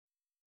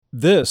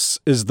This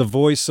is the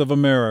voice of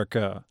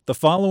America. The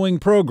following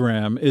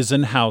program is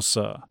in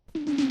Hausa.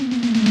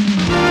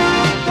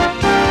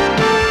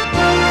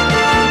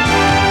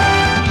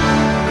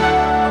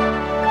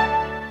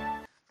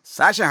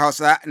 Sashen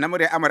Hausa na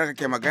murya Amurka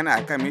ke magana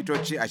akan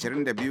mitoci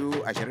 22,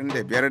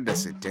 25 da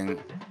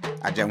 60.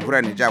 A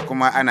jamhuriyar Nijar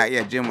kuma ana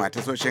iya jin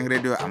tasoshin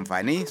rediyo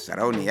amfani,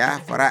 sarauniya,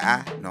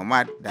 fara'a,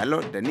 nomad,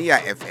 dalo da niyya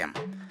FM.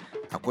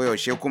 A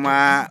koyaushe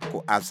kuma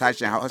a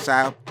sashen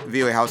Hausa,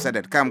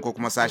 voahausa.com ko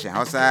kuma sashen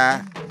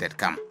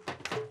hausa.com.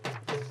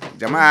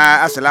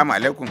 Jama'a assalamu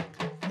alaikum.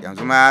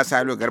 Yanzu ma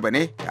Salo Garba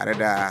ne tare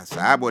da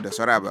Sahabo da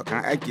sauran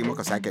abokan aiki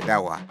muka sake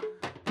dawowa.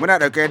 Muna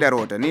ɗauke da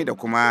rahotanni da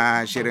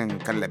kuma shirin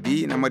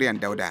kallabi na Maryam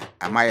Dauda,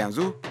 amma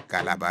yanzu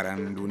ga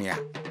labaran duniya.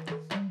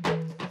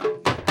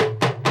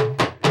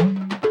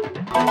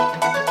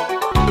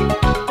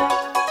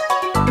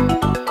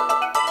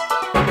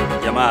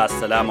 Jama'a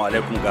assalamu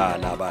alaikum ga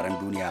labaran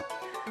duniya.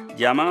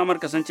 Jami'an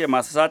Amurka sun ce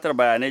masu satar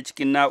bayanai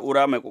cikin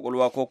na'ura mai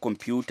kwakwalwa ko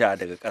kwamfuta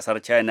daga kasar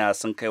China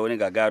sun kai wani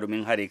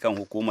gagarumin hari kan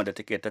hukumar da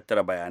take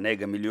tattara bayanai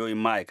ga miliyoyin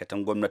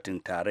ma'aikatan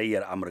gwamnatin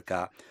tarayyar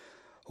Amurka.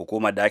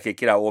 Hukumar da ake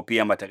kira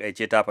OPM a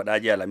takaice ta faɗa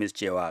jiya Alhamis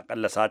cewa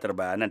akalla satar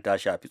bayanan ta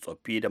shafi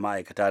tsoffi da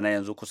ma'aikata na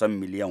yanzu kusan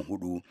miliyan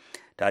 4.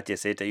 Ta ce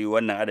sai ta yi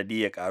wannan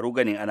adadi ya karu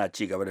ganin ana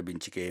ci gaba da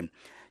bincike.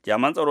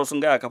 Jami'an tsaro sun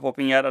gaya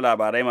kafofin yada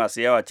labarai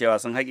masu yawa cewa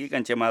sun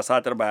hakikance masu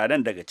satar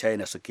bayanan daga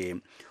China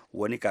suke.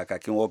 Wani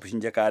kakakin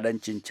ofishin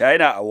jakadancin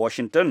China a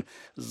Washington,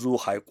 Zu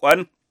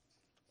Haikwan,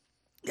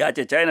 ya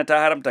ce China ta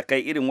haramta kai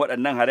irin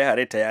waɗannan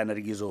hare-hare ta yanar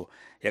gizo.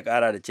 Ya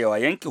ƙara da cewa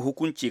yanke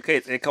hukunci kai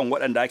tsaye kan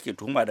waɗanda ake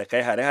tuhuma da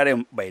kai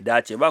hare-haren bai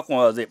dace ba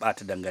kuma zai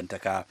ɓata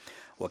dangantaka.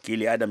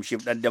 Wakili Adam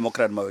Schiff ɗan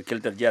Democrat mai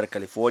wakiltar jihar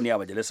California a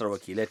majalisar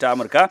wakilai ta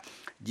Amurka,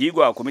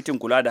 jigo a kwamitin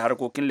kula da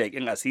harkokin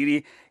leƙen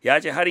asiri, ya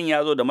ce harin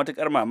ya zo da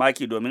matukar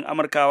mamaki domin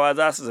Amurkawa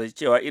za su zaci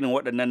cewa irin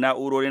waɗannan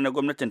na'urori na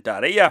gwamnatin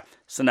tarayya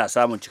suna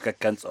samun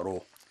cikakken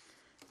tsaro.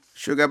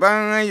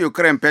 Shugaban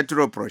Ukraine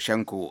Petro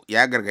Poroshenko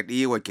ya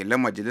gargaɗi wakilan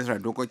majalisar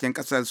dokokin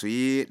ƙasar su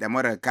yi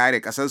ɗamarar kare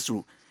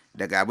ƙasarsu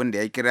daga abin da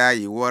ya kira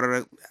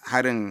yiwuwar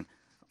harin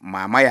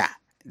mamaya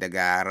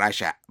daga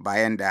Rasha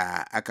bayan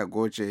da aka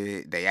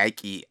goce da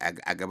yaƙi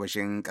a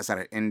gabashin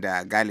ƙasar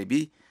inda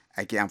galibi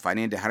ake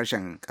amfani da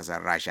harshen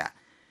ƙasar Rasha.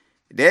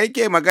 Da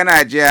yake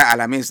magana jiya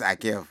Alhamis a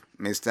Kiev,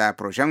 Mr.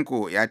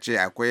 Poroshenko ya ce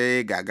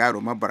akwai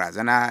gagarumar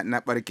barazana na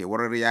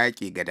ɓarkewar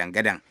yaƙi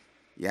gadan-gadan.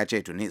 Ya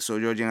ce tuni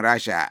sojojin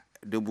Rasha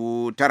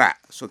 9,000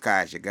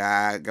 suka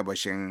shiga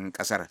gabashin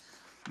kasar.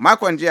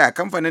 Makon jiya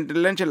kamfanin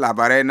dillancin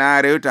labarai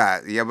na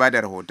Reuters ya ba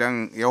da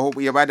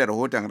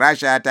rahoton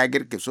Rasha ta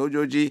girke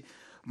sojoji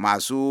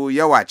masu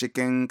yawa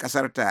cikin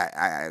kasarta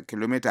a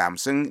kilomita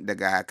 50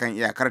 daga kan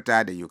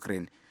iyakarta da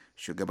Ukraine.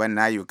 Shugaban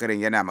na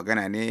Ukraine yana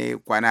magana ne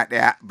kwana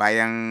ɗaya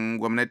bayan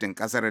gwamnatin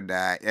kasar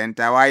da 'yan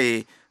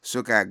tawaye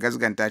suka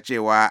gazganta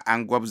cewa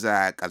an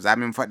gwabza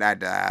ƙazamin fada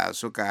da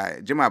suka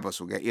jima ba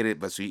su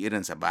yi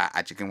irinsa ba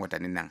a cikin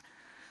watannin nan.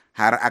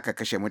 Har aka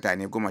kashe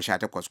mutane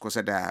 18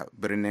 kusa da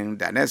birnin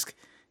Donetsk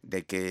da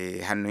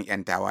ke hannun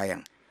 'yan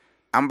tawayen.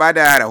 An ba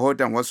da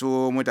rahoton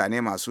wasu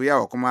mutane masu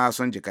yawa kuma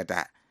sun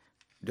jikata.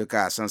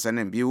 Duka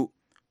sansanin biyu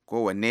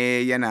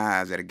kowanne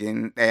yana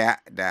zargin ɗaya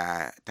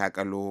da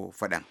takalo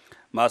faɗan.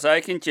 Masu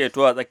aikin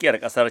ceto a tsakiyar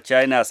ƙasar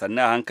China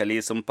sannan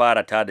hankali sun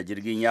fara tada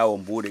jirgin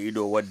yawon bude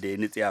ido wadda ya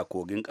nutse a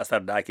kogin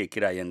ƙasar da ake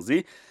kira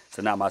yanzu,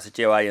 suna masu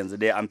cewa yanzu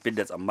dai an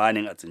fidda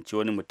tsammanin a tsinci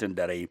wani mutum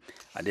da rai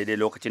a daidai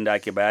lokacin da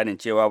ake bayanin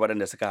cewa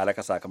waɗanda suka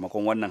halaka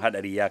sakamakon wannan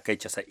hadari ya kai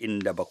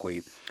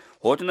 97.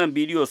 Hotunan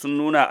bidiyo sun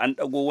nuna an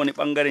ɗago wani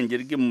ɓangaren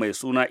jirgin mai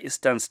suna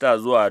Eastern Star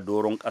zuwa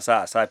doron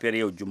ƙasa a safiyar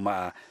yau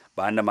Juma'a,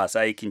 bayan da masu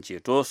aikin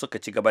ceto suka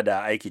ci gaba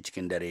da aiki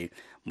cikin dare.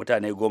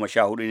 Mutane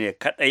 14 ne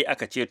kadai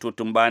aka ceto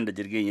tun bayan da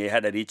jirgin ya yi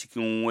hadari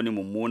cikin wani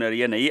mummunar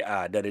yanayi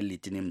a daren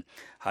Litinin.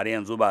 Har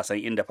yanzu ba san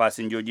inda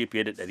fasinjoji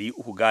fiye da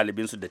 300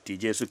 galibinsu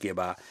dattijai suke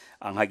ba.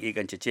 An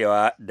hakikance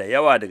cewa da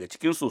yawa daga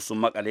cikinsu sun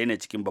makale ne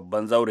cikin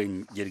babban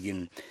zauren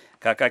jirgin.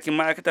 Kakakin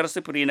ma'aikatar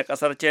sufuri na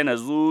kasar China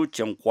Zu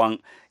Chengquan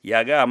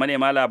ya ga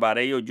manema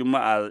labarai yau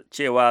Juma'a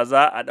cewa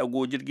za a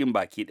ɗago jirgin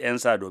baki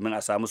ɗayansa domin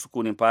a samu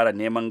sukunin fara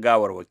neman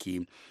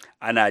gawarwaki.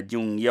 Ana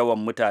jin yawan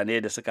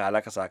mutane da suka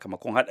halaka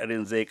sakamakon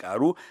hadarin zai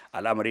karu,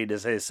 al'amari da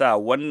zai sa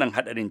wannan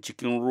hadarin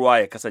cikin ruwa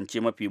ya kasance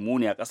mafi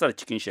muni a kasar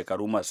cikin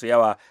shekaru masu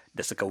yawa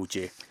da suka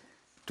wuce.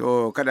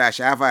 To kada a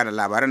shafa da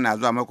labaran na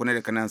zuwa muku ne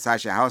daga nan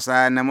sashen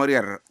Hausa na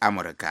muryar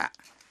Amurka.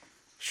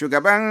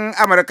 Shugaban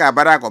Amurka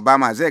Barack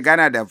Obama zai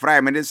gana da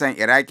Prime Minister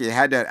Iraki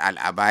Haidar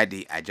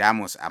al-Abadi a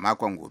Jamus a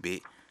makon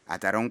gobe a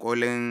taron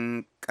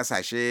kolin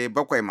kasashe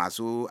 7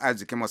 masu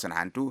arzikin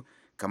masana'antu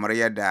kamar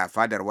yadda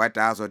fadar White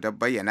House ta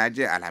bayyana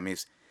jiya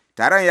Alhamis.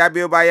 Taron ya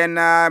biyo bayan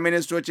na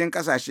ministocin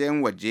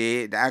kasashen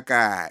waje da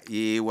aka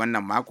yi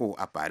wannan mako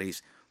a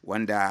Paris,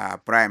 wanda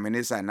Prime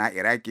Minister na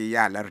Iraki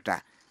ya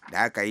halarta,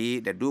 da aka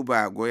yi da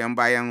duba goyon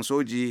bayan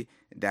soji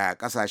da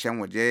kasashen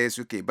waje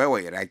suke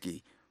baiwa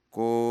Iraki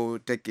ko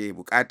take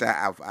bukata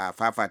a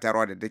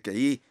fafatarwa da take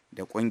yi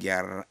da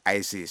kungiyar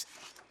ISIS.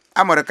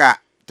 Amurka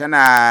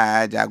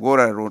tana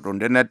jagorar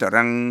rundunar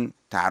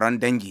taron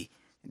dangi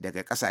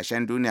daga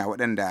ƙasashen duniya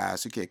waɗanda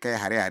suke kai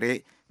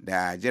hare-hare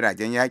da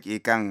jiragen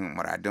yaƙi kan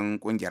muradun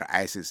ƙungiyar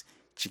ISIS,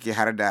 ciki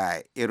har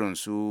da irin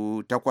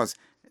su 8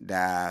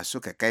 da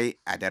suka kai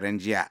a daren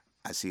jiya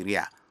a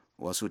Syria,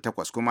 wasu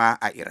 8 kuma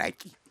a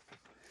Iraki.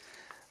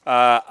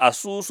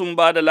 Asusun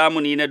ba da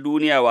lamuni na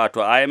duniya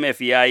wato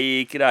IMF ya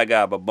yi kira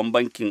ga babban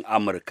bankin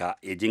Amurka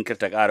ya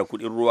jinkirta ƙara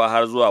kuɗin ruwa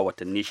har zuwa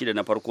watanni 6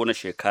 na farko na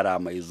shekara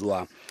mai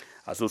zuwa.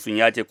 Asusun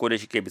ya ce ko da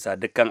shike bisa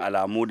dukkan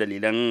alamu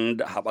dalilan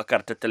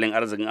haɓakar tattalin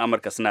arzikin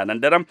Amurka suna nan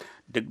daram,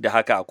 duk da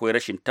haka akwai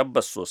rashin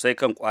tabbas sosai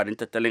kan ƙwarin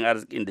tattalin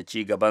arzikin da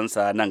ci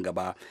gabansa nan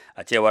gaba.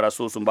 A cewar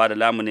asusun ba da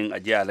lamunin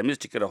ajiya Alhamis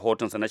cikin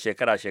rahotonsa na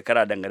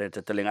shekara-shekara dangane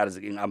da tattalin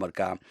arzikin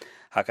Amurka.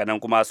 Hakanan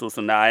kuma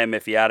asusun na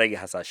IMF ya rage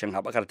hasashen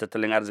haɓakar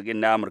tattalin arzikin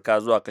na Amurka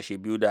zuwa kashi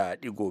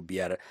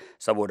 2.5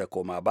 saboda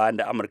koma bayan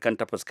da Amurkan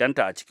ta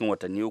fuskanta a cikin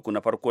watanni 3 na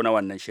farko na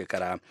wannan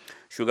shekara.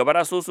 Shugabar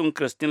asusun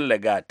Christine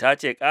Lagarde ta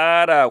ce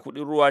ƙara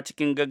kuɗin ruwa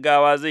cikin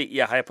gaggawa zai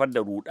iya haifar da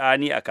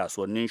rudani a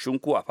kasuwannin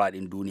shinku a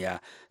faɗin duniya,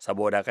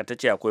 saboda haka ta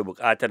ce akwai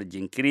buƙatar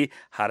jinkiri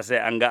har sai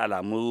an ga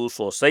alamu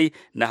sosai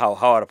na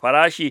hauhawar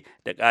farashi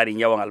da ƙarin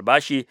yawan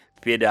albashi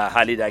fiye da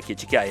hali da ake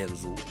ciki a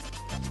yanzu.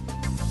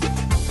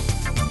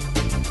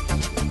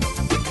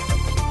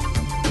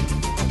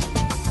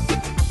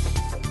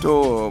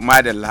 To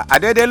madalla, a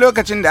daidai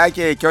lokacin da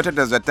ake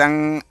kyautata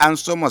zaton an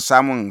soma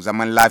samun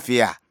zaman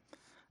lafiya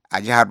a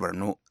jihar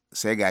Borno,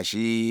 sai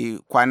gashi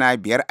kwana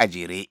 5 a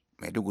jere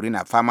Maiduguri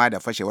na fama da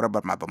fashewar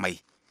bamabamai.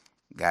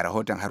 Ga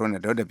rahoton Haruna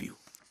Dauda biyu.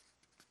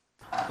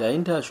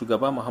 Yayin da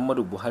shugaba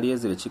Muhammadu Buhari ya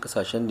ziyarci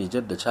kasashen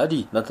Nijar da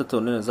Chadi na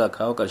tattaunawa za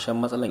kawo ƙarshen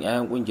matsalan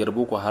 'ya'yan ƙungiyar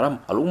Boko Haram,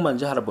 al'umman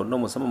jihar Borno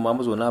musamman ma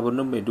mazauna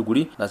birnin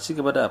Maiduguri na ci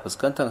gaba da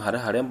fuskantar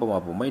hare-haren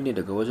bamabamai ne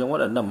daga wajen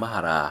waɗannan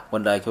mahara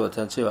wanda ake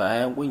watan cewa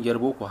 'ya'yan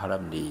ƙungiyar Boko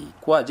Haram ne.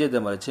 Ko a jiya da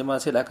maraice ma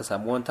sai da aka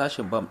samu wani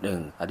tashin bam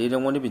ɗin a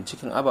daidan wani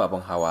binciken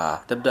ababen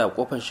hawa dab da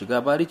kofar shiga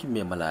barikin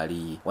mai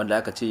malari wanda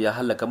aka ce ya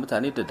hallaka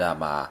mutane da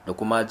dama da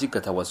kuma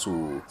jikkata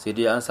wasu. Sai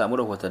dai an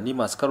samu rahotanni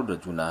masu karo da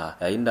juna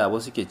yayin da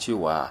wasu ke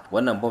cewa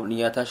wannan bam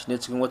ɗin ya tashi ne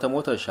cikin wata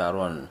motar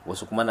Sharon,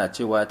 wasu kuma na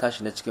cewa ya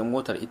tashi ne cikin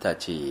motar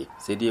itace.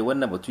 Sai dai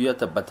wannan batu ya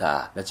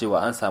tabbata na cewa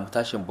an samu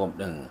tashin bom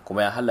din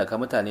kuma ya halaka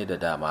mutane da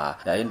dama,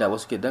 yayin da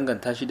wasu ke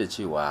danganta shi da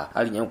cewa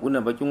harin yan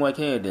kunnan bakin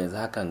waken ne da yanzu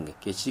hakan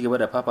ke ci gaba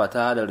da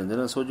fafata da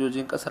rundunar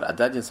sojojin kasar a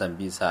dajin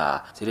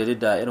Sambisa. Sai dai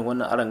da irin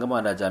wannan arangama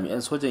da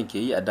jami'an sojan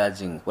ke yi a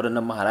dajin, waɗannan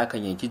mahara kan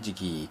yanki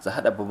jiki su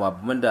haɗa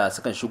bumabuman da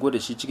sukan shigo da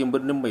shi cikin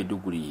birnin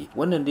Maiduguri.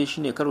 Wannan dai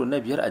shine karo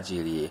na 5 a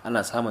jere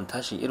ana samun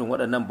tashin irin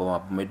waɗannan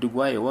bumabumai duk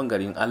wayewan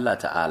garin Allah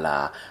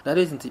ta'ala. Na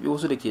dai tuntuɓi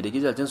wasu da ke da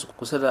gidajen su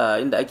kusa da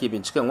inda ake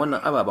binciken wannan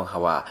ababen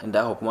hawa,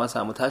 inda aka kuma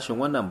samu tashin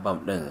wannan bam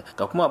din,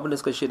 ga kuma abin da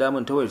suka shaida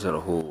min ta wayar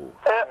tarho.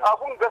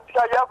 Abun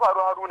gaskiya ya faru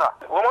Haruna.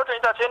 Wa motar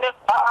itace ne?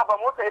 A'a ba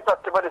motar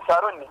itace ba, da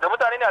Sharon ne. Da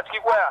mutane ne a ciki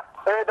koya?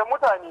 Da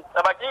mutane. Da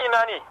bakin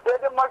ina ne?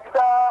 Daidai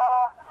magida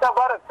ta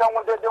fara can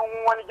wajen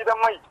wani gidan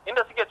mai.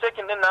 Inda suke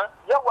cekin din nan?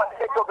 Yawa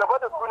to gaba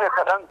da su ne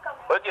kaɗan.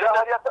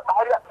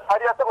 Har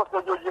ya taɓa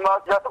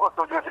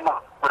sojoji ma,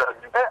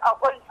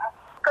 akwai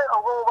kai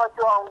angomu ba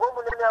cewa angomu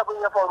ne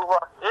abin ya faru ba.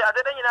 A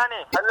daidai ina ne?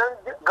 A nan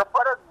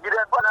gabatar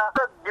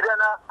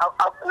gidana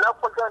na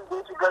kwallon da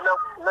ya shiga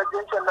na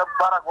jinkin na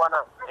barak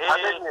wannan. A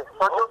nan ne.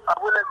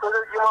 Abu ne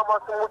sojoji ma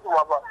sun mutu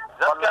ma ba.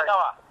 Gaskiya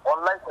nawa?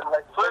 Wallahi.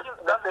 Sojoji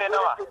gaskiya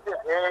nawa?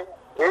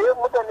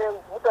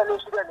 Mutane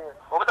 6 ne.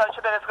 Mutane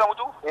 6 ne suka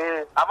mutu?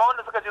 Amma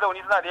wanda suka ji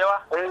rauni suna da yawa?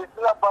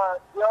 Suna ba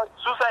yawa.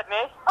 Suicide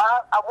ne?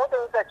 A motar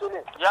itace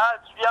ne.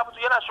 Ya mutu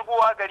yana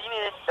shigowa gari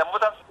ne da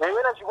motar?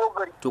 Yana shigo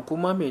gari. To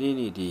kuma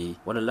menene dai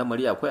wannan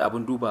lamari akwai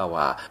abin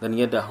dubawa ganin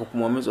yadda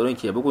hukumomin tsaron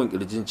ke bugun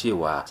kirjin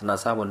cewa suna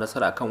samun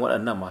nasara kan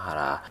waɗannan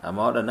mahara,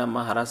 amma waɗannan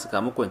mahara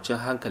suka mu kwanciyar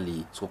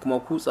hankali su kuma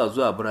kutsa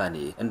zuwa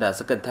birane inda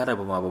sukan tara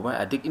bama-bamai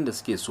a duk inda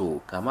suke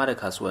so, kama da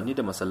kasuwanni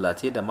da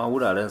masallatai da ma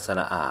wuraren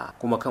sana'a,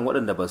 kuma kan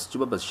waɗanda ba su ci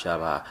ba su sha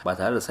ba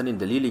tare da sanin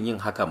dalilin yin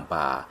hakan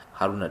ba.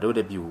 Haruna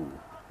Dauda biyu,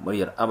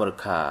 muryar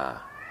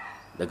Amurka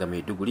daga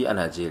Maiduguri a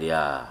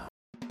Najeriya.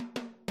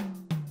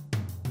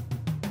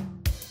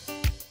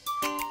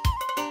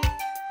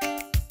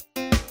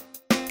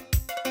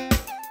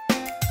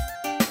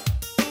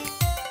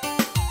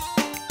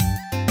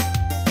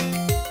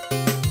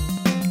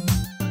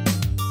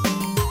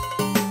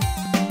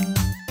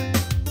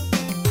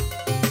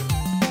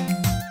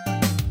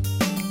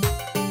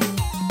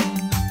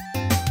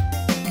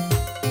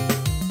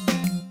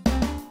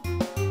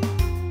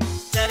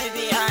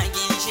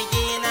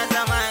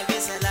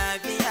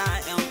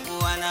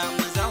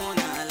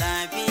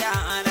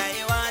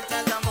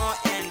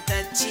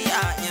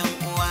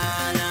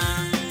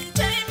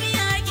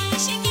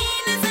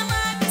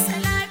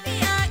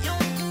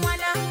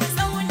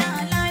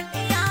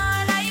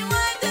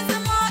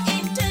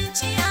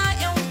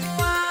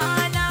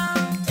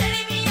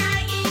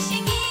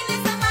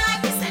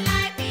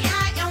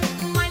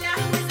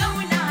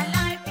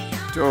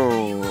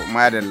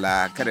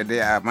 Madalla, kada dai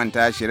a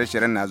manta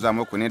shirye-shiryen na zuwa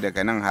muku ne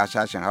daga nan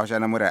sashen Hausa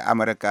na murar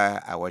Amurka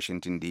a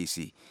Washington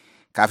DC.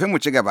 Kafin mu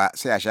ci gaba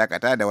sai a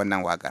shakata da wannan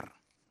wakar.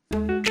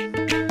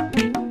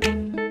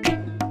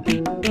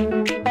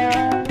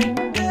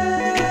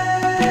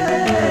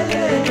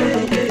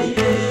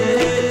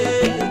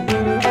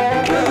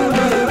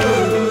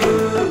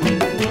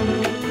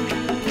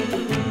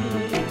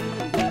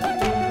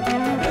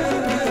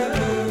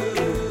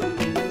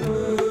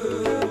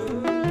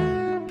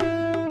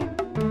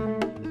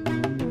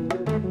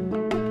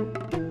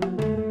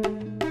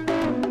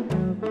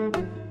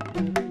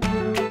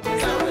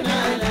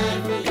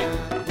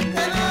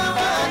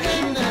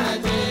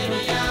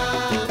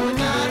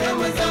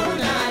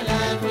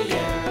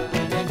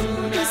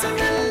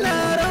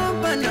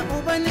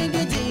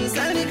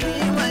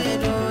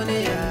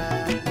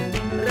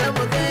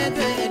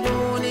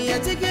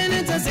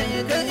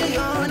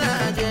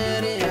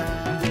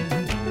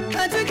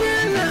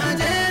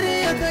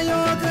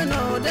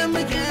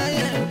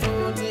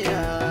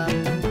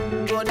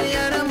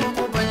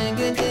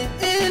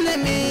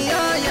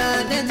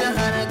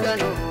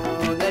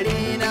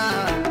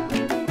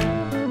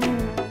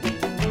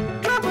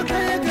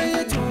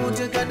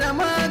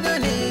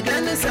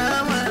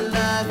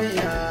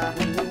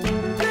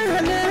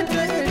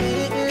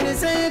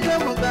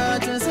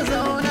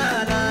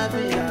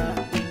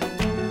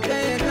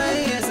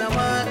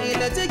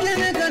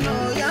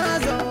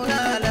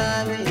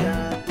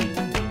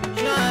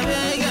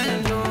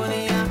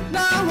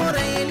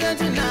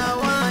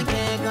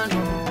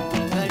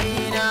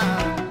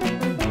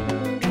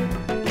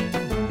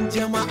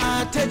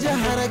 jama'a ta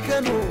jihar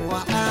Kano wa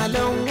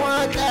alan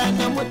waka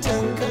na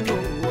mutan Kano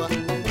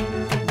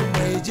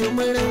mai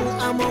jimirin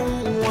aman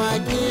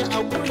wake a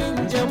gurin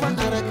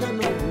jama'ar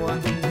Kano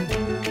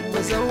mu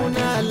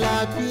zauna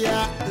lafiya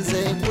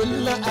zai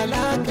kulla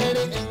alakar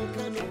 'yan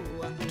Kano.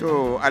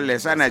 To Allah ya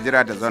sa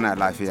Najeriya ta zauna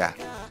lafiya.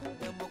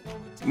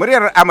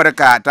 Muryar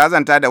Amurka ta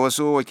zanta da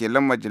wasu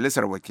wakilan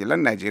Majalisar Wakilan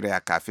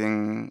Najeriya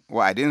kafin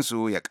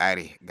wa'adinsu ya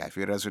ƙare ga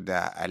firarsu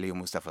da Aliyu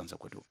Mustapha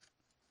Sokoto.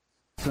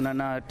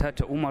 Sunana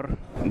Tata Umar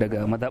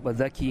daga mazaɓar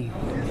Zaki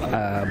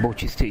a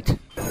Bauchi State.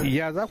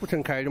 Ya za ku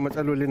tunkari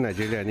matsalolin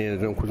Najeriya ne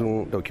yanzu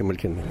kun ɗauki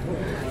mulkin ne?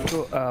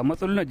 To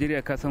matsalolin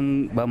Najeriya ka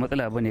san ba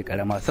matsala ba ne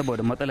karama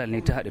saboda matsala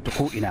ne ta haɗe ta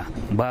ko'ina,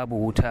 babu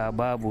wuta,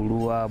 babu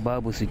ruwa,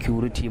 babu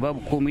security,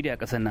 babu komai da a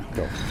ƙasar nan.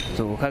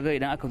 To kaga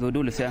idan aka zo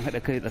dole sai an haɗa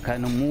kai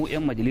tsakanin mu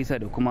 'yan majalisa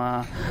da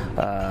kuma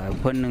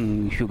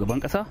fannin shugaban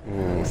ƙasa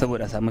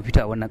saboda a samu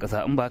fita wannan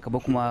ƙasa. In ba haka ba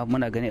kuma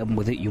muna gani abin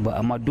ba zai iya ba,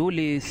 amma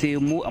dole sai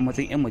mu a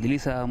matsayin 'yan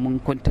majalisa mun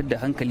kwantar da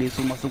hankali,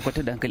 su ma sun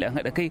kwantar da hankali, an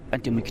haɗa kai an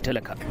taimaki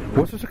talaka.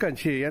 Wasu sukan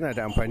ce yana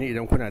da amfani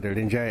idan kuna da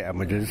rinjaye a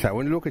majalisa,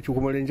 wani lokaci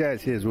kuma rinjaye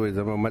sai ya zo ya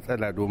zama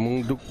matsala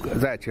domin duk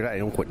za a ci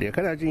ra'ayin ku ɗaya.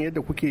 Kana jin yadda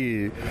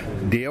kuke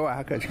da yawa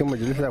haka cikin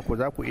majalisa, ko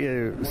za ku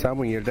iya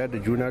samun yarda da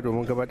juna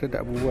domin gabatar da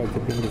abubuwa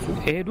cikin da su?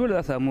 Dole za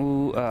a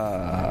samu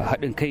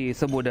haɗin kai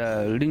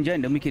saboda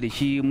rinjayen da muke da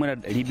shi muna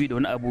da 200 da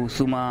wani abu,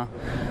 su ma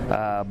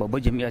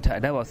babbar jami'a ta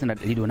adawa suna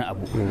da 100 da wani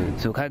abu.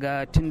 So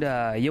kaga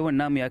tunda yawan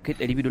namu ya kai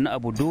 200 da wani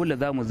abu, dole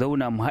za mu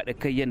zauna mu haɗa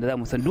kai yadda za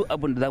mu san duk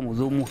abin da za mu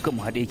zo mu kan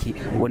mu haɗe yake,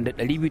 wanda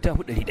 200 ta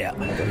fi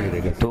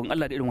 100. To in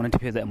Allah da irin wannan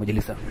tafiya za a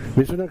majalisa.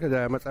 Me sunanka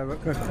da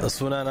matsabarka?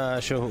 Sunana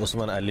Shehu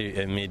Usman Ali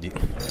Medi,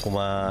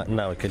 kuma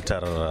ina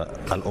wakiltar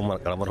al'ummar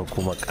karamar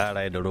hukumar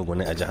Karaye da Rogo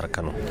ne a jihar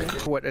Kano.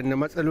 Waɗanne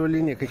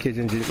matsaloli ne kake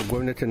jin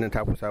gwamnatin nan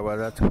ta kusa ba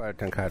za ta fara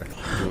tankara?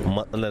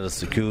 Matsalar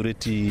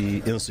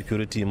security,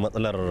 insecurity,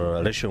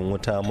 matsalar rashin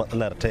wuta,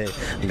 matsalar ta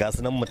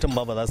gasu nan mutum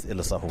ba za su iya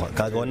lissafu ba.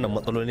 Kaga wannan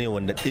matsaloli ne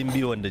wanda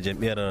ɗimbi wanda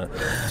jam'iyyar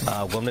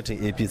gwamnatin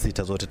APC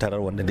ta zo ta tarar,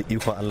 wanda da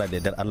ikon Allah da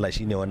yardar Allah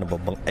shine wannan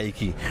babban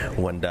aiki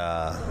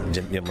wanda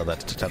jam'iyyar maza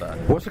ta tattara.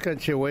 Wasu kan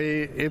ce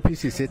wai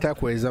APC sai ta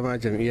koyi zama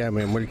jam'iyya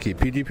mai mulki,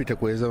 PDP ta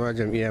koyi zama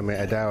jam'iyya mai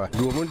adawa,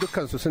 domin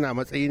dukkan su suna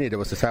matsayi ne da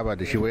basu saba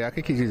da shi. Wai ya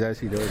kake ji za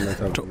su yi da wannan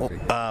sabon?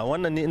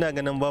 Wannan ni ina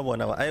ganin babu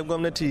wani ba. Ai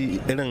gwamnati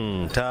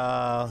irin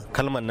ta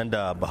kalmar nan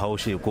da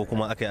Bahaushe ko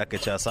kuma aka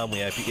cewa samu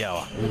ya fi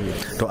iyawa.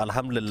 To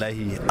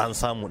alhamdulillahi an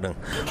samu din.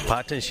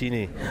 Fatan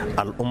shine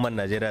al'ummar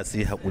Najeriya su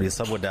yi hakuri,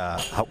 saboda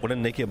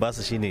hakurin da nake ba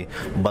su shine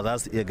ba za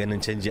su iya ganin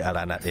canji a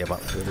rana ɗaya ba.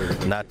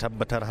 Na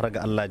tabbatar har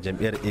ga Allah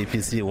jam'iyyar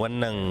APC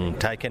wannan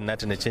taken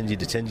nata na canji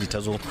da canji ta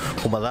zo,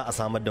 kuma za a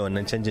samar da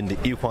wannan canjin da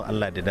ikon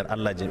Allah da dar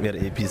Allah. Jam'iyyar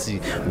APC,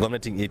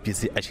 gwamnatin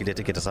APC a shirye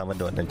take ta samar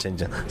da wannan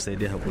canjin, sai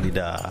dai hakuri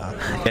da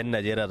 'yan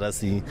Najeriya za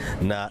su yi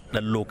na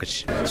ɗan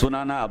lokaci.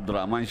 Sunana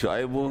Abdulrahman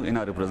Shu'aibu,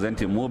 ina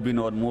representing Mobi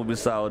North, Mobi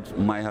South,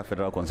 Maiha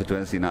Federal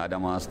Constituency na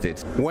Adamawa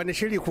State. Wani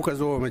shiri kuka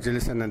zo wa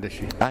majalisar nan da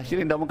shi? A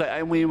shirin da muka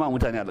ai mun yi ma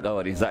mutane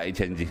alƙawari za a yi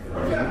canji,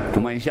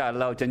 kuma insha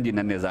Allah canji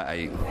nan ne za a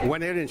yi.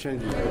 Wani irin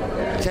canji?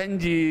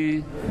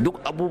 Canji duk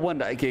abubuwan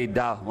da ake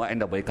da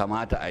wa'anda bai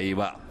kamata a yi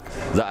ba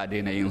za a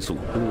daina yin su,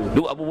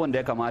 duk abubuwan da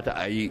ya kamata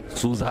a yi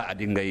su za a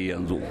dinga yi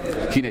yanzu.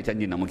 Shine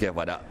canji da muke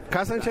faɗa.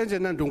 Ka san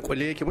canjin nan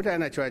dunkule yake, mutane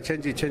na cewa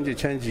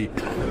canji,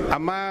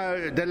 amma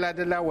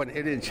dalla wani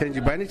irin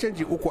canji? Ba ni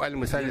canji uku al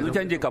misali. Yanzu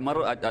canji kamar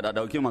a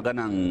dauki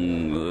maganan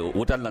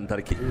wutan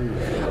lantarki,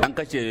 an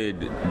kashe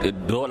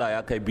dola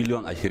ya kai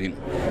biliyon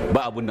 20,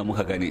 ba abun da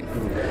muka gani.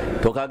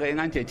 To kaga in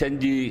an ce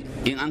canji,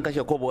 in an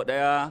kashe kobo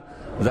daya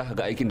za ka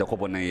ga aikin da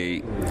kobo nan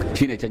yayi,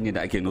 shine canji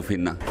da ake nufin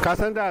nan. Ka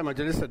san da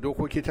majalisar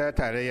dokoki ta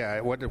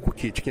tarayya wadda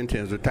kuke cikin ta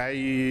yanzu ta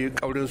yi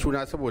kaurin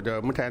suna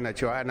saboda mutane na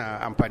cewa ana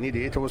amfani da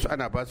ita, wasu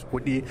ana ba su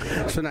kuɗi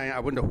suna yin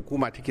abin da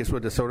hukuma take so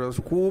da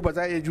sauransu. Ku ba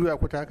za a iya juya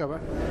ku ta haka ba?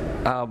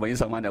 Ban yi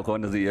samani akwai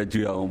wanda zai iya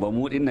juya ba.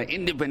 Mu dinnan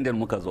independent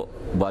muka zo,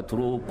 ba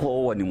turo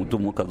kowane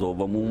mutum muka zo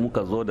ba. Mu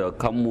muka zo da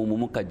kanmu, mu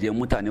muka je,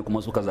 mutane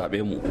kuma suka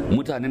zabe mu.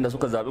 Mutanen da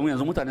suka zabe mu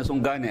yanzu mutane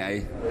sun gane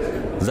ai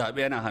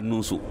zabe yana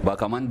hannunsu, ba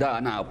kamar da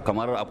ana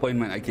kamar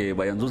appointment ake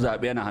ba. Yanzu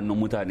zabe yana hannun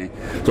mutane,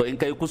 so in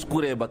kai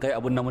kuskure ba kai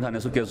abin da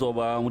mutane suke so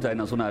ba,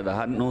 mutane suna da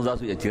hannu za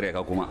su iya cire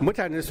ka. Kuma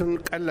mutane sun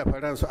kallafa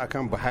ransu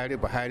akan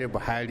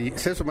Buhari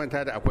sai su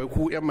manta da akwai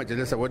ku 'yan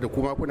majalisa wadda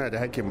kuma kuna da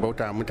hakkin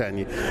bauta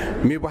mutane.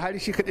 Me Buhari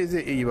shi kadai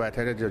zai iya yi ba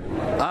tare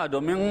da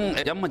domin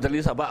 'yan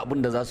majalisa ba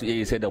abin da za su iya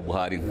yi sai da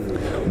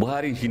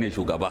Buhari shine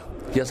shugaba.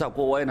 Yasa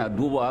kowa yana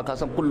dubawa, ka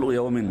san kullu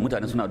yawmin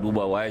mutane suna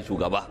dubawa ya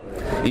shugaba.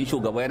 In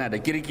shugaba yana da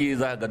kirki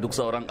za ga duk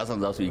sauran kasan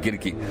za su yi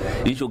kirki,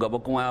 in shugaba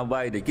kuma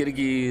bai da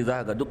kirki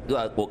za ga duk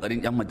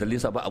kokarin 'yan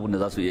majalisa ba abin da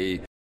za su iya yi.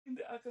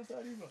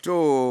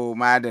 To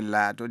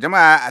madalla, to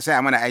jama'a a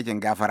saya mana aikin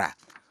gafara.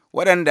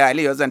 Waɗanda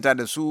Ali ya zanta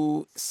da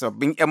su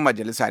sabbin 'yan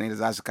majalisa ne da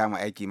za su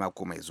kama aiki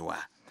mako mai zuwa.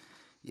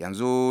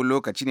 Yanzu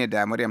lokaci ne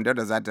da Maryam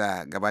Dauda za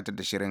ta gabatar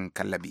da shirin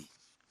kallabi.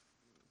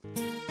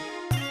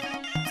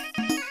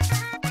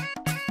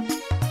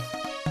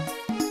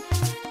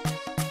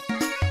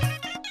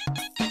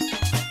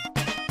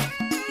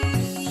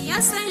 Ya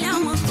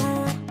salamu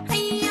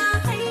hayya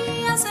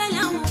hayya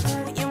salamu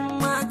in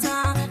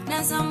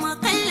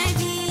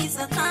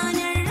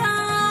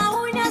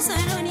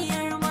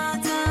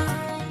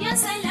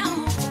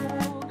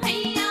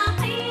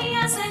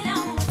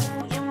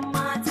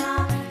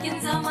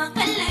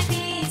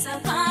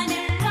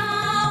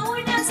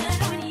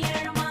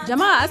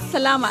Jama'a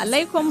Assalamu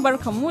alaikum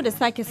barkanmu da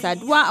sake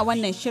saduwa a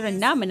wannan shirin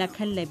namu na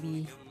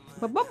kallabi.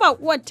 Babbar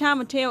bakuwar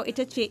tamu ta yau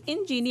ita ce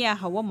injiniya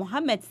Hauwa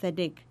Muhammad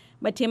Sadiq,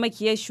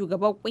 mataimakiyar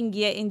shugaban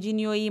kungiyar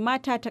injiniyoyi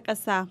mata ta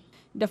ƙasa.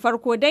 Da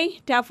farko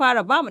dai ta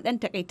fara bamu ɗan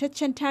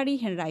takaitaccen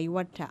tarihin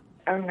rayuwarta.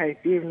 An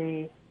haife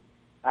ni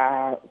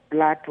a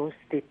Plateau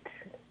State,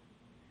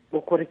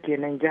 Bukur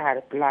kenan jihar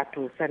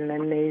Plateau,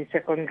 sannan na yi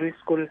secondary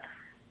school,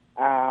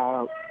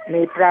 na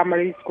yi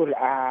primary school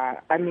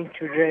a Amin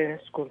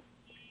Children's School,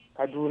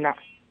 Kaduna.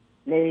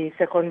 Na yi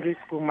secondary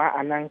school ma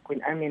a nan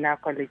Queen Amina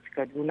College,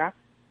 Kaduna.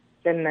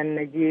 Sannan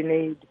na je na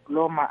yi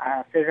diploma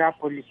a Federal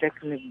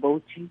Polytechnic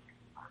Bauchi.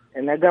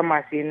 Da na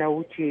gama sai na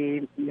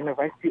wuce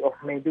University of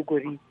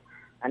Maiduguri.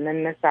 A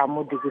nan na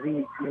samu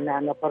digiri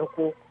na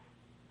farko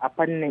a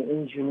fannin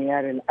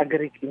engineering,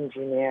 agric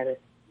engineering.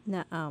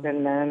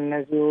 Sannan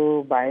na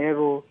zo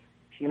Bayero,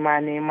 shi ma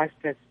ne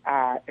masters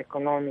a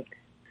economics.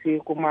 Sai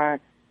kuma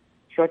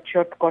short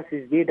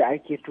courses dai da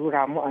ake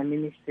tura mu a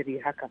ministry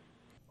haka.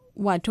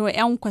 Wato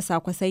 'yan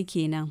kwasa-kwasai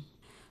kenan.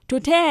 To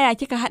ta yaya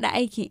kika haɗa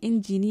aikin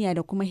injiniya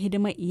da kuma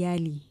hidimar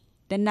iyali?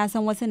 Don na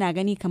san wasu na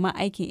gani kamar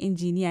aikin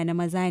injiniya na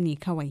maza ne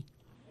kawai.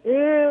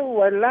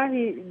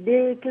 Wallahi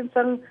dai kin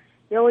san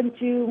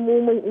yawanci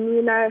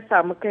ni na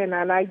samu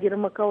kaina na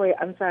girma kawai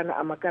an sa ni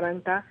a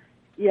makaranta.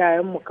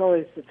 Iyayenmu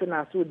kawai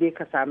suna so dai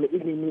ka samu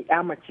ilimi,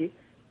 ya mace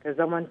ta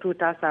zamanto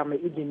ta samu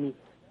ilimi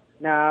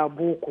na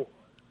boko.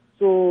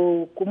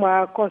 So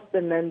kuma course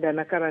din nan da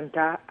na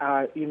karanta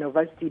a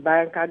university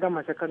bayan ka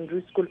gama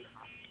secondary school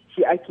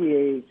shi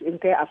ake in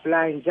kai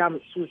applying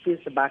jam su sai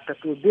su baka,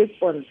 to based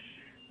on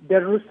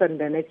darussan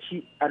da na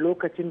ci a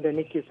lokacin da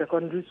nake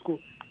secondary school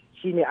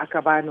shine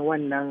aka bani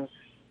wannan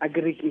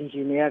agric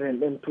engineering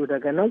din. To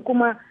daga nan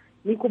kuma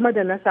ni kuma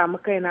da na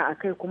samu kaina a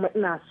kai kuma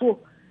ina so,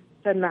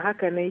 sannan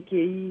haka na yake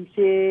yi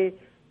sai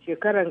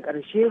shekaran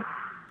karshe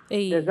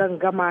da zan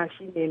gama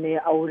shine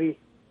na aure.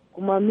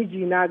 Kuma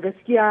mijina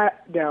gaskiya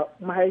da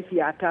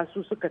mahaifiyata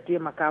su suka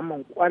taimaka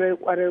min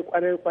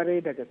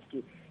kwarai da gaske,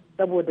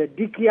 saboda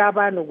duk ya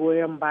bani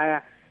goyon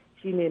baya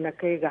shine na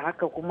kai ga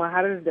haka. Kuma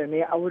har da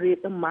na aure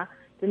din ma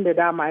tunda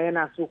dama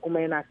yana so kuma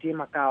yana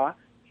taimakawa,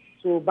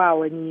 so ba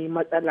wani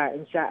matsala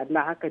insha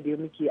Allah. Haka dai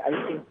muke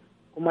aikin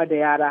kuma da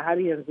yara har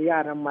yanzu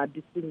yaran ma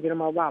duk sun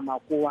girma ba ma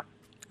kowa.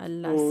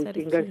 Allah sarki.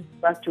 Kin ga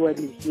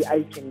virtually shi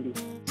aikin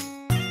dai.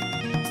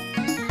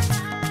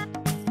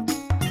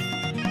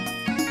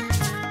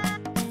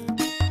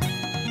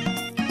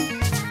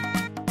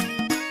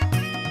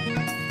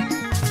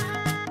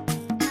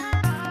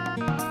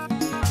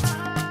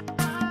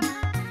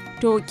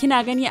 To kina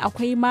gani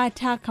akwai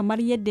mata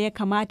kamar yadda ya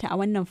kamata a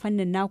wannan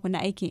fannin naku na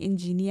aikin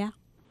injiniya?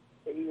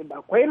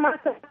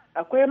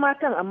 Akwai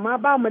matan amma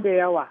ba mu da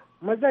yawa.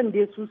 Mazan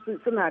dai su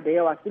suna da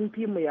yawa, sun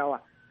fi mu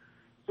yawa.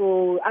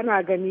 So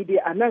ana gani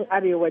dai a nan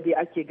arewa dai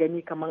ake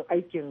gani kamar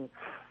aikin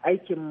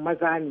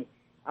maza ne.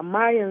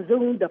 Amma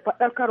yanzu da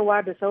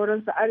faɗakarwa da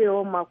sauransu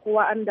arewa ma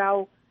kowa an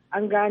dawo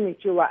an gane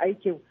cewa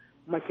aikin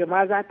mace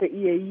ma za ta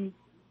iya yi,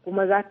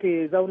 kuma za ta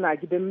zauna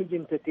gidan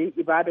mijinta ta yi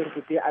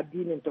ibadanta, ta yi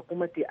addininta,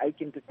 kuma ta yi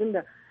aikinta,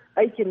 tunda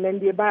aikin nan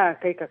dai baya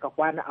kai ka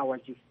kwana a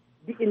waje.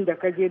 Duk inda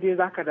ka je dai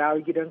za ka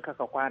dawo gidanka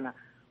ka kwana,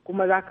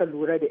 kuma za ka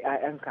lura da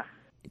 'ya'yanka.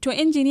 To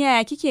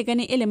injiniya ya kike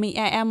ganin ilimin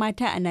 'ya'ya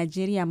mata a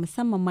Najeriya,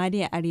 musamman ma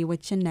dai a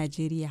arewacin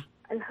Najeriya?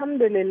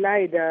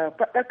 Alhamdulillah da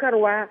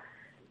faɗakarwa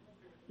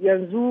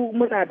yanzu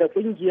muna da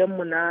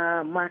ƙungiyarmu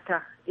na mata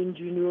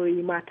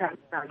injiniyoyi mata a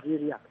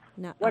Najeriya.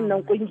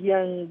 Wannan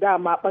ƙungiyar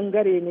dama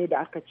ɓangare ne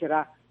da aka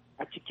cira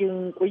a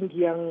cikin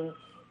kungiyar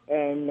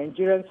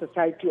Nigerian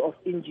Society of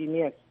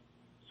Engineers.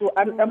 So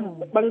an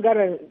ɗan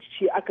ɓangaren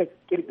shi aka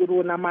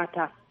kirkiro na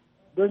mata,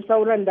 don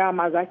sauran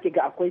dama za ki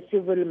ga akwai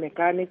civil,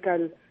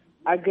 mechanical,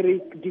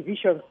 agric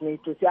divisions ne,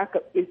 to sai aka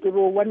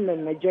kirkiro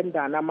wannan na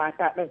gender na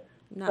mata ɗin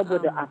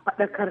saboda a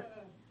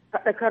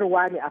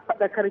faɗakarwa ne, a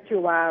faɗakar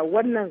cewa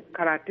wannan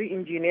karatun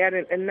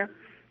engineering ɗin nan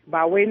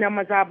ba wai na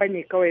maza ba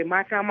ne kawai,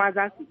 mata ma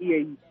za su iya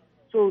yi.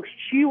 So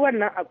shi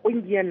wannan a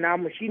ƙungiyar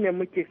namu shine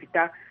muke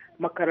fita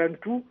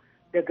makarantu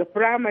daga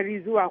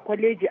firamare zuwa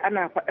kwaleji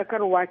ana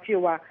faɗakarwa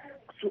cewa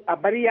su a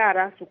bar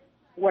yara su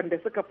wanda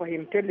suka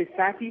fahimci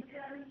lissafi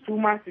su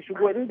ma su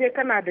shigo. In dai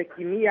kana da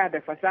kimiyya da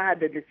fasaha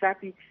da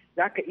lissafi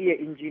za ka iya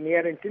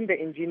injiniyarin, tunda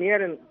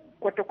injiniyarin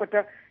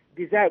kwata-kwata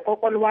design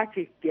kwakwalwa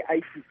ce ke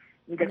aiki.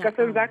 Da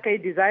kasan za ka yi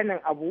designin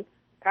abu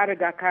ka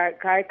riga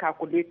ka yi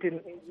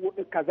calculating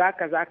kaza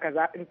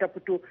in ta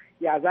fito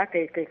ya za ka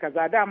yi kai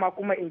kaza. Dama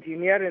kuma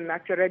injiniyarin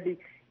naturally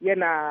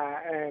yana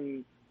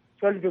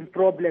solving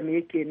problem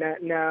yake na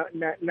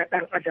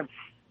ɗan adam,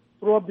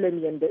 problem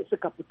yadda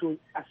suka fito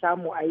a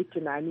samu a yi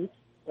tunani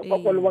da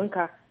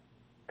kwakwalwanka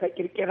ka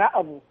kirkira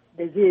abu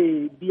da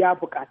zai biya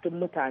bukatun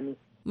mutane.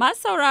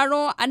 Masu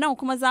sauraro a nan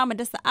kuma za mu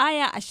dasa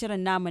aya a shirin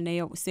namu na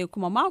yau, sai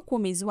kuma mako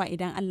mai zuwa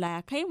idan Allah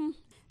ya kai mu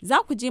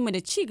za ku je mu da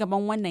ci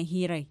gaban wannan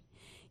hirai.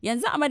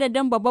 Yanzu a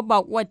madadin babbar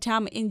bakuwar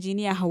tamu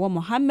injiniya Hauwa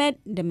Muhammad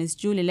da Miss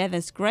Julie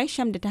Leathers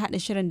Gresham da ta haɗa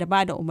shirin da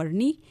bada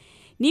umarni,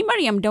 ni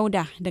Maryam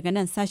Dauda daga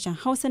nan sashen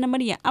Hausa na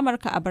muryar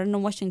Amurka a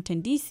birnin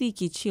Washington DC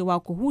ke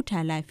cewa ku huta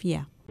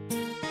lafiya.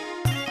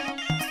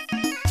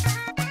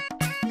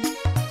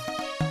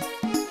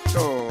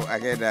 a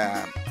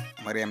gaida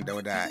Maryam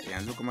Dauda.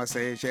 Yanzu kuma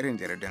sai shirin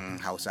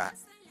jaridun Hausa.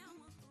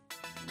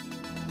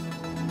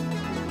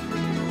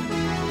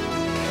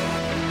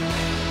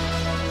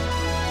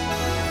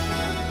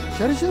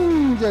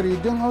 Sharshin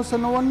jaridun Hausa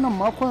na wannan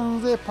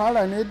makon zai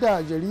fara ne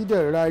da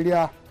jaridar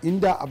Rariya,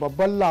 inda a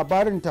babban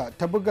labarinta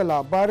ta buga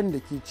labarin da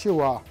ke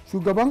cewa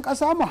shugaban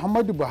ƙasa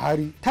Muhammadu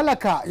Buhari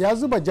talaka ya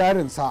zuba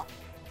jarinsa.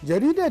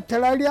 Jaridar ta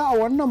Rariya a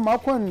wannan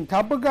makon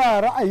ta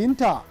buga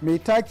ra'ayinta mai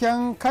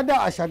taken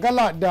kada a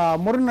shagala da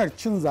murnar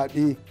cin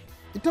zaɓe.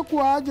 Ita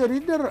kuwa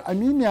jaridar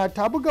Aminiya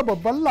ta buga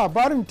babban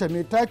labarinta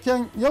mai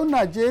taken yau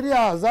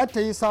Najeriya za ta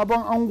yi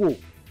sabon ango.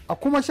 A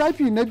kuma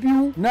shafi na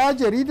biyu na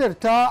jaridar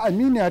ta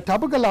Aminiya ta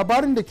buga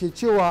labarin da ke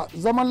cewa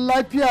zaman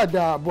lafiya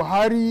da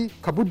Buhari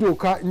ka bi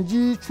doka, in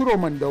ji Ciro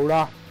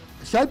Mandaura.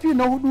 Shafi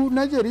na 4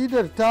 na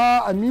jaridar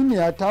ta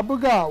Aminiya ta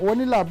buga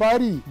wani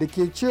labari da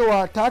ke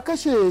cewa ta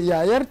kashe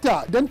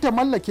yayarta don ta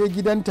mallake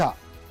gidanta.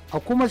 A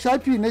kuma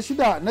shafi na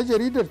 6 na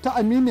jaridar ta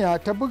Aminiya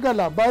ta buga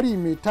labari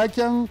mai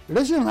taken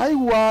rashin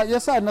haihuwa ya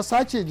sa na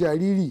sace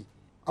jariri.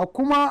 A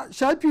kuma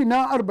shafi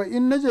na 40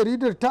 na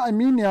jaridar ta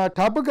Aminiya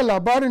ta buga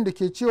labarin da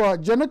ke cewa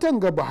Jonathan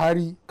ga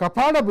Buhari ka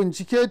fara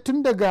bincike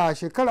tun daga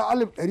shekarar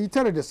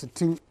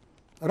 1960.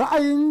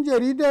 Ra'ayin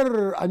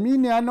jaridar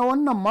Aminiya na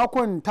wannan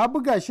makon ta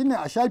buga shi ne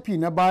a shafi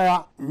na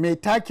baya mai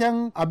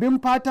taken abin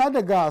fata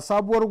daga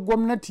sabuwar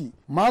gwamnati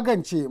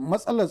magance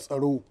matsalar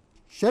tsaro.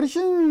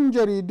 Sharshin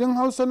jaridun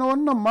Hausa na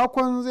wannan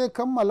makon zai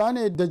kammala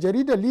ne da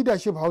jaridar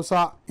Leadership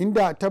Hausa,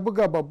 inda ta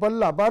buga babban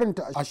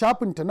labarinta a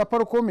shafinta na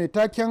farko mai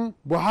taken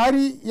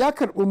Buhari ya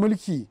karɓi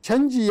mulki,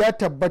 canji ya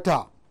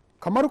tabbata.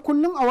 Kamar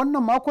kullum a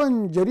wannan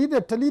makon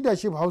jaridar ta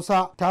Leadership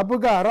Hausa ta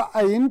buga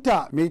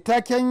ra'ayinta mai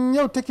taken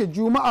yau take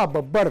Juma'a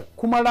babbar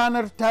kuma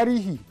ranar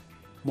tarihi.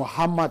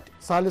 Muhammad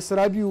Salisu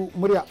Rabiu,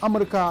 murya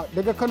Amurka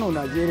daga Kano,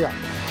 Najeriya.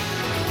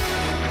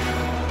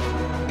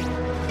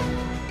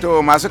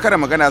 To masu kara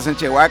magana sun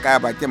ce waka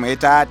baki mai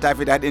ta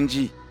tafi daɗin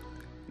ji.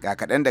 Ga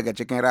kaɗan daga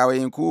cikin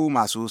rawayin ku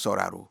masu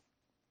sauraro.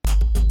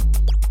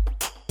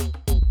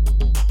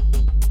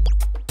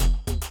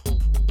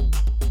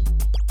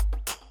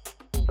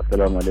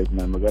 Assalamu alaikum,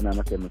 mai magana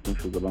mataimakin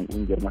shugaban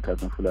kungiyar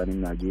matasan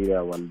Fulanin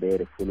Najeriya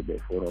Waldere Fulbe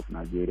Forum of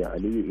Najeriya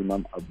Aliyu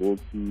Imam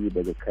Aboki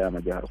daga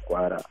Kayama jihar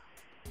Kwara.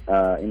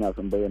 Ina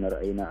son bayyana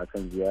ra'ayina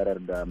akan ziyarar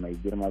da mai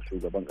girma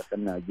shugaban ƙasar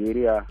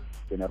Najeriya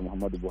Janar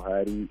Muhammadu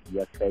Buhari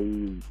ya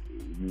kai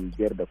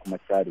Nijar da kuma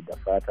Chad, da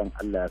fatan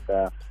Allah ya sa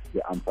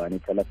ya amfani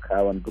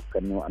talakawan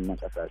dukkanin wannan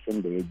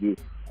ƙasashen da ya je,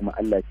 kuma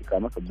Allah ya cika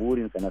masa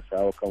burinsa na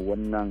shawo kan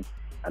wannan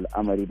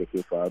al'amari da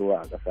ke faruwa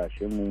a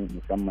ƙasashenmu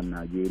musamman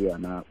Najeriya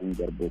na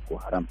ƙungiyar Boko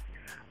Haram.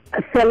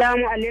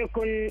 Assalamu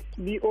alaikum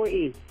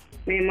BOA,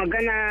 mai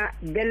magana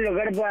Bello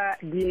Garba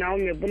Dinawo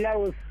mai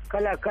Bulawus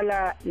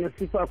kala-kala na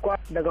sifa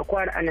daga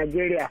Kwar a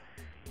Najeriya.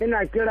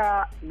 Ina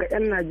kira ga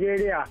 'yan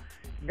Najeriya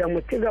da mu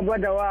ci gaba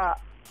da wa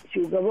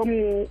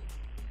shugabanmu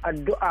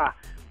addu'a,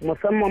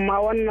 musamman ma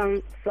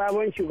wannan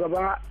sabon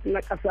shugaba na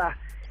ƙasa,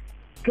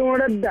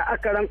 tun da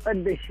aka rantsar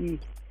da shi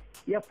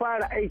ya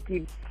fara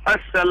aiki.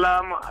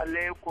 Assalamu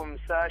alaikum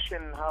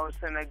sashen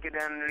Hausa na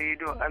gidan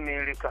Radio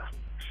America.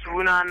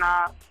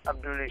 Sunana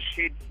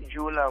Abdulrashid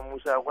Jula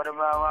Musa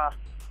Gwarbawa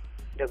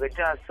daga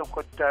jihar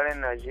Sokoto tarayyar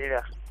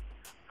Najeriya.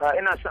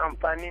 Ina son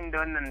amfani da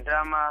wannan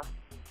dama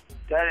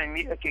tare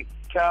miƙa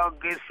kyakkyawar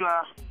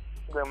gaisuwa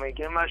ga mai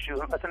girma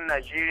shugaban ƙasar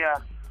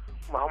Najeriya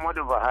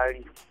Muhammadu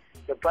Buhari,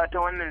 da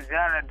fatan wannan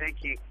ziyara da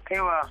ke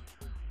kaiwa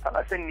a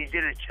ƙasar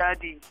Nijar da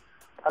Chadi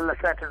Allah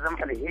sa ta zama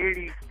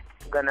alheri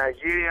ga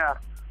Najeriya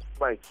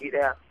baki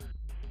ɗaya.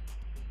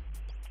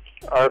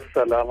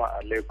 Assalamu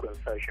alaikum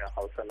sashen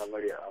Hausa na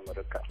murya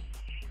Amurka.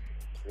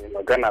 Mai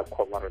magana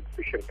Kwamar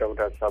Bishir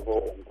Dauda Sabo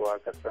Unguwa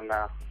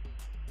Katsina,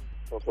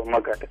 babban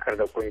magatakar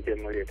da kungiyar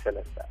murya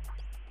talaka.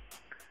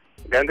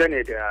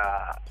 Dangane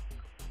da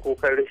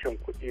kukan rashin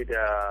kuɗi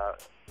da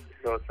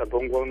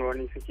sabbin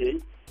gwamnoni suke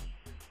yi,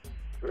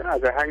 suna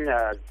ga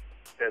hanya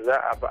da za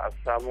a ba a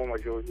samu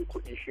majoji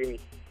kuɗi shine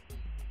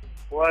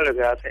kowa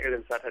riga ta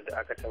irin sata da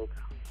aka tauka.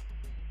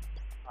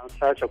 An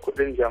sace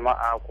kuɗin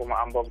jama'a kuma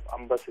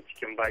an ba su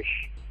cikin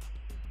bashi,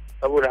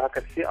 saboda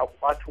haka sai a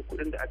kwato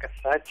kuɗin da aka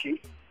sace,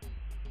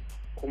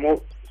 kuma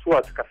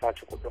suwa suka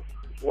sace kuɗin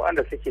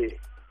waɗanda suke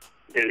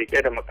da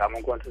rike da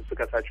makaman gwamnati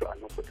suka sace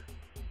wannan kuɗin.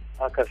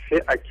 Haka sai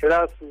a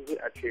kira su zai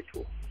a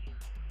ceto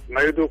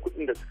maido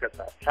kuɗin da suka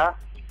sata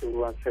cikin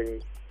ruwan sanyi.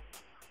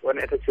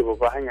 Wannan ita ce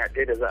babba hanya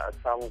ɗaya da za a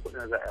samu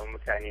kuɗin za a yi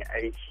mutane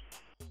aiki.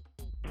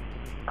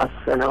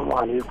 Assalamu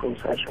alaikum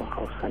sashen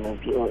Hausa na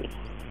BOA.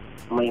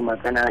 Mai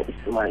magana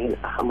Ismail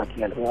Ahmad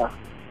Yalwa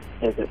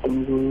daga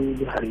Indu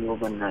jihar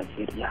Yoban,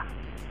 Najeriya.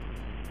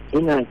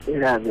 Ina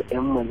kira ga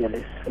 'yan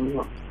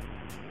majalisun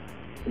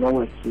na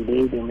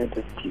wakilai da na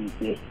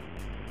dattijai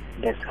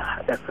da su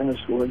haɗa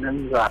kansu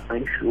wajen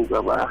zaɓen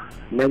shugaba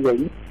na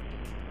gari,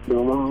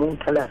 domin mun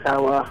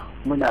talakawa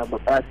muna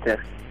buƙatar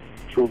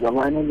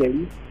shugaba na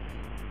gari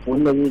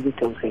wanda zai ji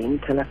tausayin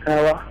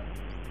talakawa,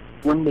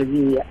 wanda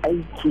zai yi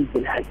aiki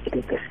bil haƙƙi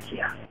da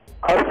gaskiya.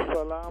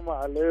 Assalamu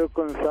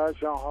alaikum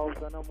sashen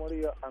Hausa na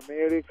murya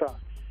Amerika.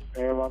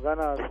 Mai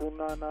magana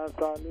suna na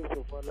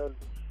Salisu Falal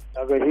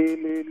daga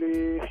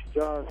Hilili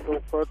jihar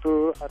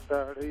Sokoto a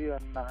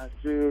tarayyar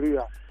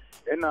Najeriya.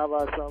 Ina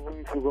ba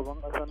sabon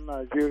shugaban ƙasar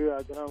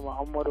Najeriya Janar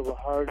Muhammadu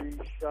Buhari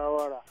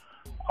shawara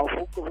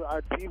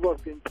a diba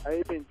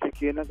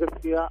bincike na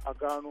gaskiya a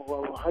gano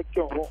babu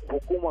hakkin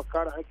hukumar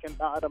kare hakkin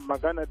ɗan adam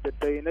magana da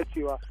ta yi na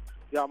cewa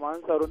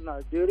jami'an tsaron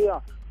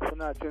Najeriya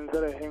suna cin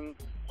zarafin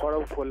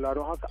kwarar fulla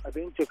don haka a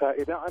bincika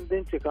idan an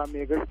bincika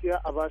mai gaskiya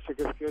a ba shi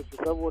gaskiya shi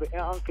saboda in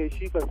an kai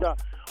shi ka sa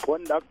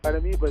wanda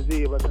karami ba zai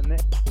yi ba sannan.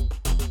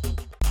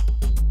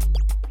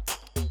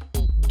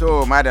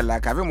 To madalla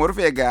kafin mu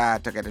rufe ga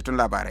takaitattun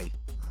labarai.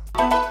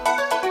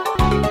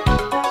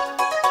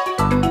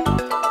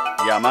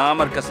 Jami'an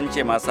Amurka sun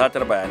ce masu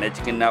satar bayanai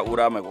cikin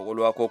na'ura mai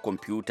kwakwalwa ko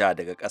kwamfuta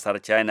daga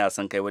kasar China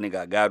sun kai wani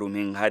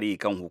gagarumin hari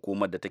kan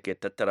hukumar da take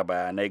tattara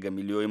bayanai ga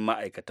miliyoyin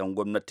ma'aikatan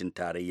gwamnatin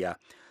tarayya.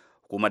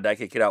 Hukumar da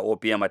ake kira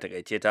OPM a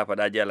takaice ta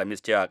faɗa jiya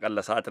Alhamis cewa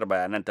akalla satar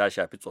bayanan ta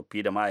shafi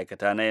tsoffi da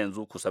ma'aikata na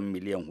yanzu kusan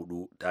miliyan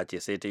 4. Ta ce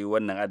sai ta yi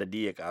wannan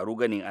adadi ya karu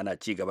ganin ana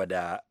ci gaba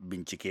da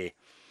bincike.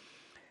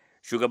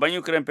 Shugaban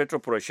Ukraine Petro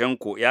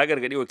Poroshenko ya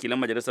gargaɗi wakilan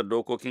majalisar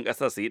dokokin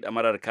ƙasar su yi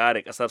ɗamarar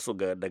kare ƙasarsu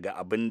daga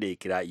abin da ya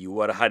kira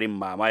yiwuwar harin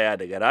mamaya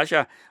daga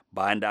Rasha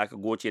bayan da aka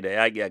goce da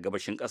yaƙi a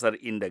gabashin ƙasar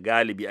inda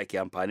galibi ake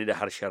amfani da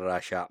harshen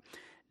Rasha.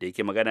 Da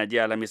yake magana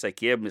jiya Alhamis a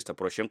Kiev, Mr.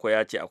 Poroshenko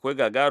ya ce akwai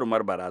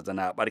gagarumar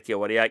barazana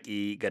barkewar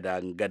yaƙi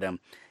gadan-gadan.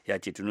 Ya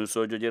ce tuni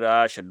sojojin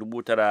Rasha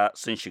 9,000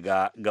 sun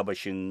shiga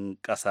gabashin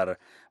ƙasar.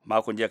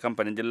 Makon jiya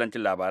kamfanin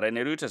dillancin labarai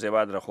na Reuters ya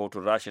ba da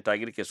rahoton Rasha ta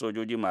girke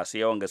sojoji masu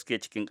yawan gaske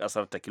cikin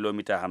ƙasar ta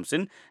kilomita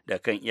 50 da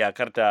kan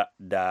iyakarta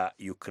da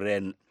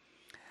Ukraine.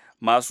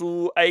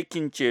 Masu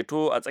aikin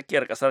ceto a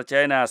tsakiyar kasar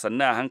China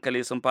sannan a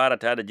hankali sun fara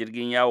tada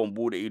jirgin yawon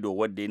bude ido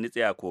wadda ya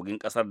nitse a kogin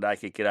kasar da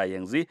ake kira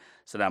yanzu,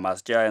 suna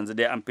masu cewa yanzu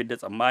dai an fidda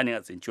tsammanin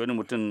a tsinci wani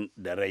mutum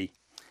da rai.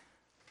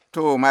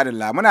 To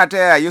madalla muna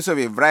taya Yusuf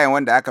Ibrahim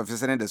wanda aka fi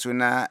sani da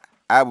suna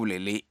Abu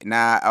Lele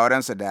na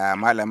aurensa da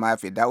malama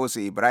Fidausu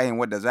Ibrahim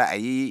wadda za a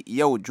yi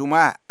yau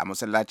Juma'a a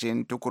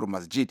masallacin Tukur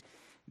Masjid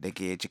da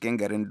ke cikin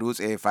garin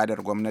Dutse fadar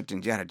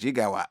gwamnatin jihar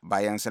Jigawa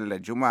bayan sallar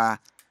Juma'a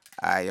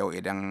a yau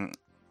idan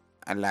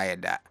Allah ya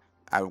da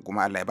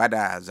kuma Allah ya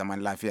bada zaman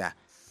lafiya.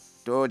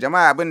 To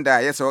jama'a abin da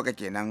ya sauka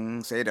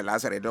kenan sai da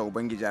lasar da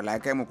ubangiji Allah ya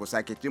kai mu ku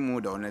sake jin mu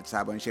da wani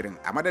sabon shirin.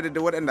 A madadin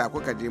waɗanda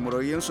kuka je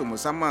muroyinsu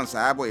musamman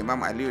sahabo Imam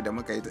Aliyu da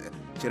muka yi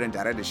shirin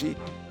tare da shi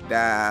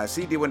da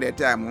CD wanda ya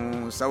taya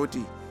mu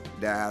sauti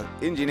da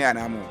injiniya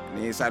namu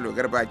ne Salo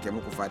Garba ke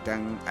muku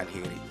fatan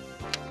alheri.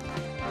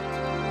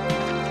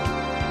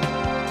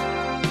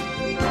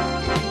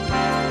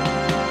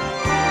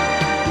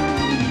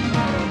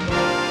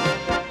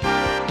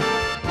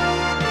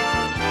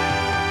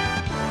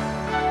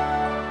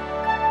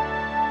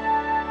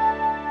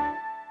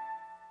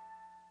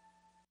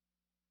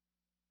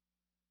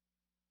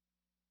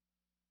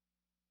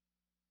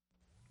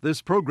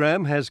 This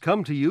program has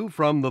come to you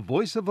from the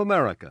Voice of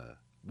America,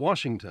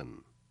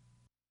 Washington.